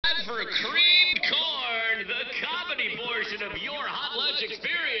for creamed corn, the comedy portion of your hot lunch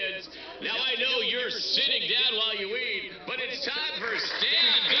experience. Now, I know you're sitting down while you eat, but it's time for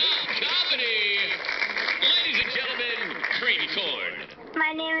stand-up comedy. Ladies and gentlemen, creamed corn.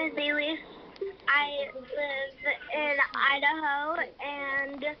 My name is Elise. I live in Idaho,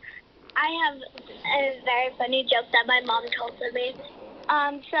 and I have a very funny joke that my mom told to me.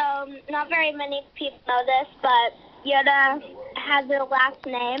 So not very many people know this, but Yoda has a last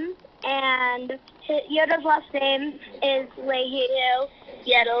name, and Yoda's last name is Leahy-Hoo.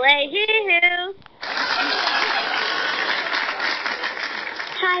 Yoda Leahy-Hoo.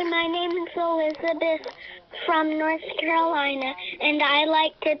 Hi, my name is Elizabeth from North Carolina, and I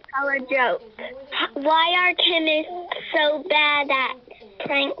like to tell a joke. Why are chemists so bad at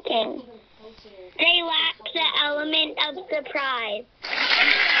pranking? They lack the element of surprise.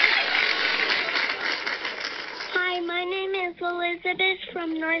 Hi, my name is Elizabeth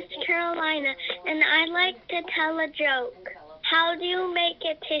from North Carolina, and I like to tell a joke. How do you make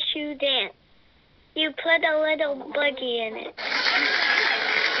a tissue dance? You put a little boogie in it.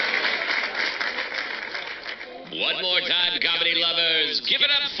 One more time, comedy lovers. Give it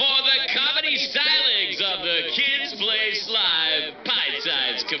up for the comedy stylings of the Kids Place Live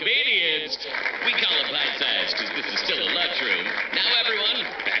Pint-Sized Comedians. We call them pint-sized